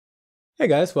Hey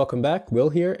guys, welcome back.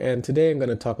 Will here, and today I'm going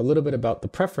to talk a little bit about the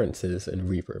preferences in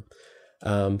Reaper.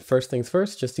 First things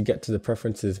first, just to get to the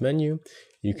preferences menu,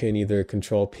 you can either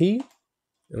Control P,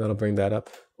 and that'll bring that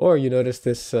up, or you notice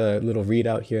this little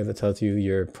readout here that tells you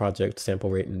your project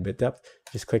sample rate and bit depth.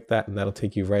 Just click that and that'll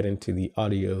take you right into the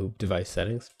audio device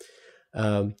settings.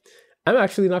 I'm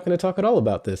actually not going to talk at all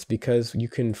about this because you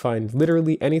can find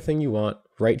literally anything you want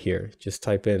right here. Just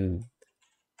type in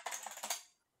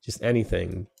just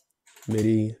anything.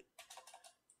 MIDI.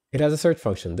 It has a search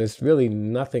function. There's really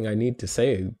nothing I need to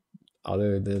say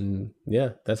other than, yeah,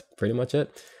 that's pretty much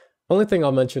it. Only thing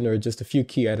I'll mention are just a few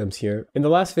key items here. In the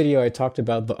last video, I talked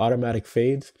about the automatic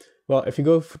fades. Well, if you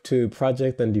go to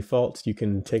project and defaults, you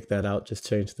can take that out, just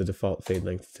change the default fade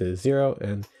length to 0,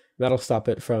 and that'll stop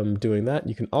it from doing that.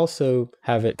 You can also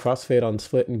have it crossfade on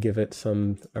split and give it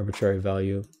some arbitrary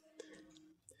value.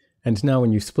 And now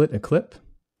when you split a clip,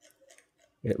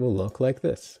 it will look like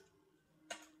this.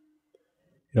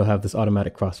 It'll have this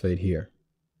automatic crossfade here.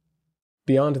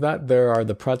 Beyond that, there are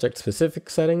the project-specific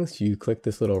settings. You click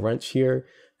this little wrench here.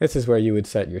 This is where you would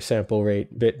set your sample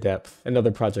rate, bit depth, and other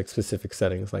project-specific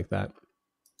settings like that.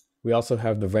 We also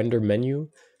have the render menu.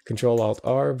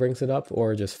 Control-Alt-R brings it up,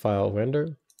 or just File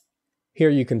Render. Here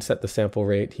you can set the sample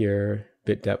rate here,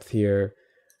 bit depth here,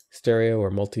 stereo or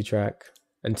multi-track,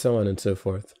 and so on and so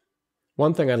forth.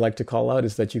 One thing I'd like to call out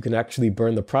is that you can actually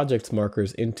burn the project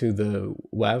markers into the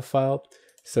WAV file.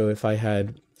 So if I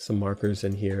had some markers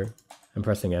in here, I'm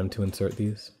pressing M to insert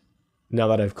these. Now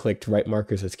that I've clicked write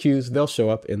markers as cues, they'll show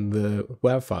up in the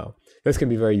WAV file. This can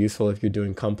be very useful if you're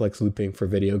doing complex looping for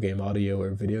video game audio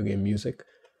or video game music.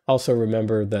 Also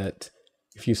remember that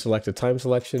if you select a time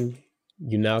selection,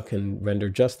 you now can render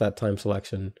just that time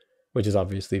selection, which is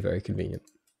obviously very convenient.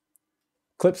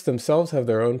 Clips themselves have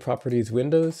their own properties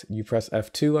windows. You press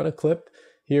F2 on a clip.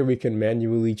 Here we can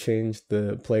manually change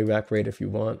the playback rate if you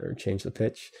want, or change the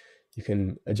pitch. You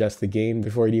can adjust the gain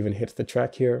before it even hits the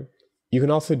track here. You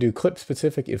can also do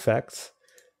clip-specific effects.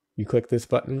 You click this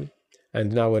button,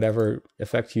 and now whatever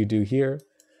effect you do here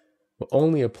will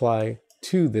only apply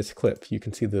to this clip. You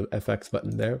can see the FX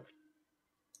button there.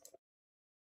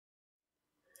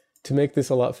 To make this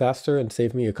a lot faster and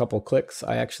save me a couple clicks,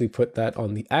 I actually put that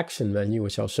on the action menu,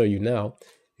 which I'll show you now.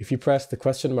 If you press the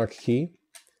question mark key,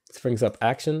 this brings up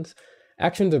actions.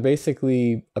 Actions are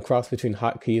basically a cross between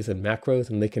hotkeys and macros,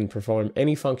 and they can perform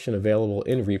any function available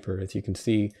in Reaper. As you can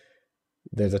see,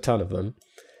 there's a ton of them.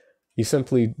 You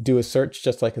simply do a search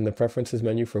just like in the preferences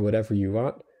menu for whatever you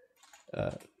want.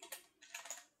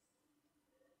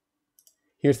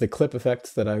 Here's the clip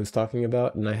effects that I was talking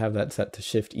about, and I have that set to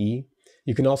Shift E.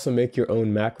 You can also make your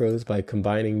own macros by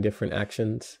combining different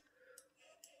actions,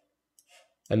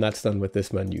 and that's done with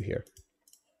this menu here.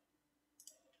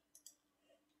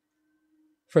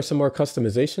 For some more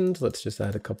customizations, let's just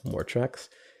add a couple more tracks.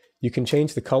 You can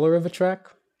change the color of a track.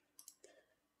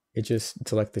 You just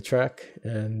select the track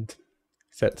and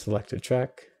set selected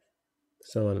track,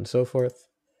 so on and so forth.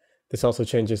 This also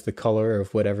changes the color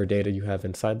of whatever data you have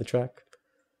inside the track.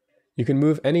 You can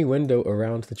move any window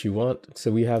around that you want.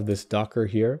 So we have this Docker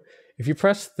here. If you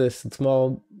press this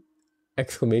small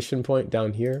exclamation point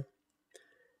down here,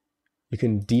 you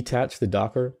can detach the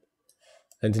Docker.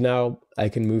 And now I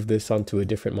can move this onto a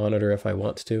different monitor if I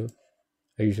want to.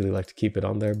 I usually like to keep it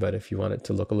on there, but if you want it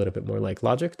to look a little bit more like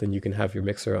Logic, then you can have your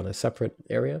mixer on a separate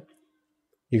area.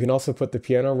 You can also put the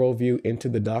piano roll view into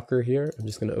the Docker here. I'm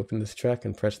just going to open this track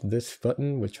and press this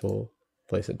button, which will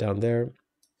place it down there.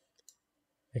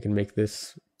 I can make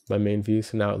this my main view,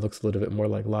 so now it looks a little bit more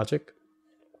like Logic.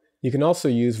 You can also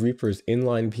use Reaper's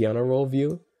inline piano roll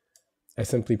view. I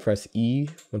simply press E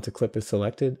once a clip is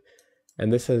selected,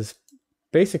 and this has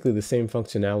basically the same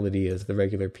functionality as the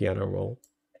regular piano roll.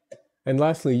 And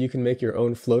lastly, you can make your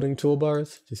own floating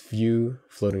toolbars. Just view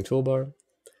floating toolbar.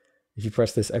 If you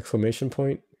press this exclamation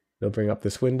point, it'll bring up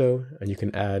this window, and you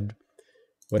can add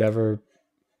whatever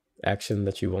action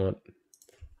that you want.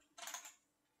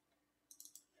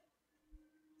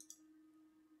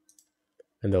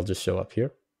 And they'll just show up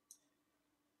here.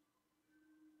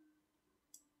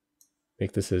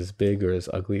 Make this as big or as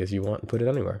ugly as you want and put it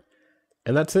anywhere.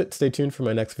 And that's it. Stay tuned for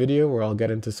my next video where I'll get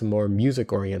into some more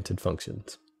music-oriented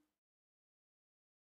functions.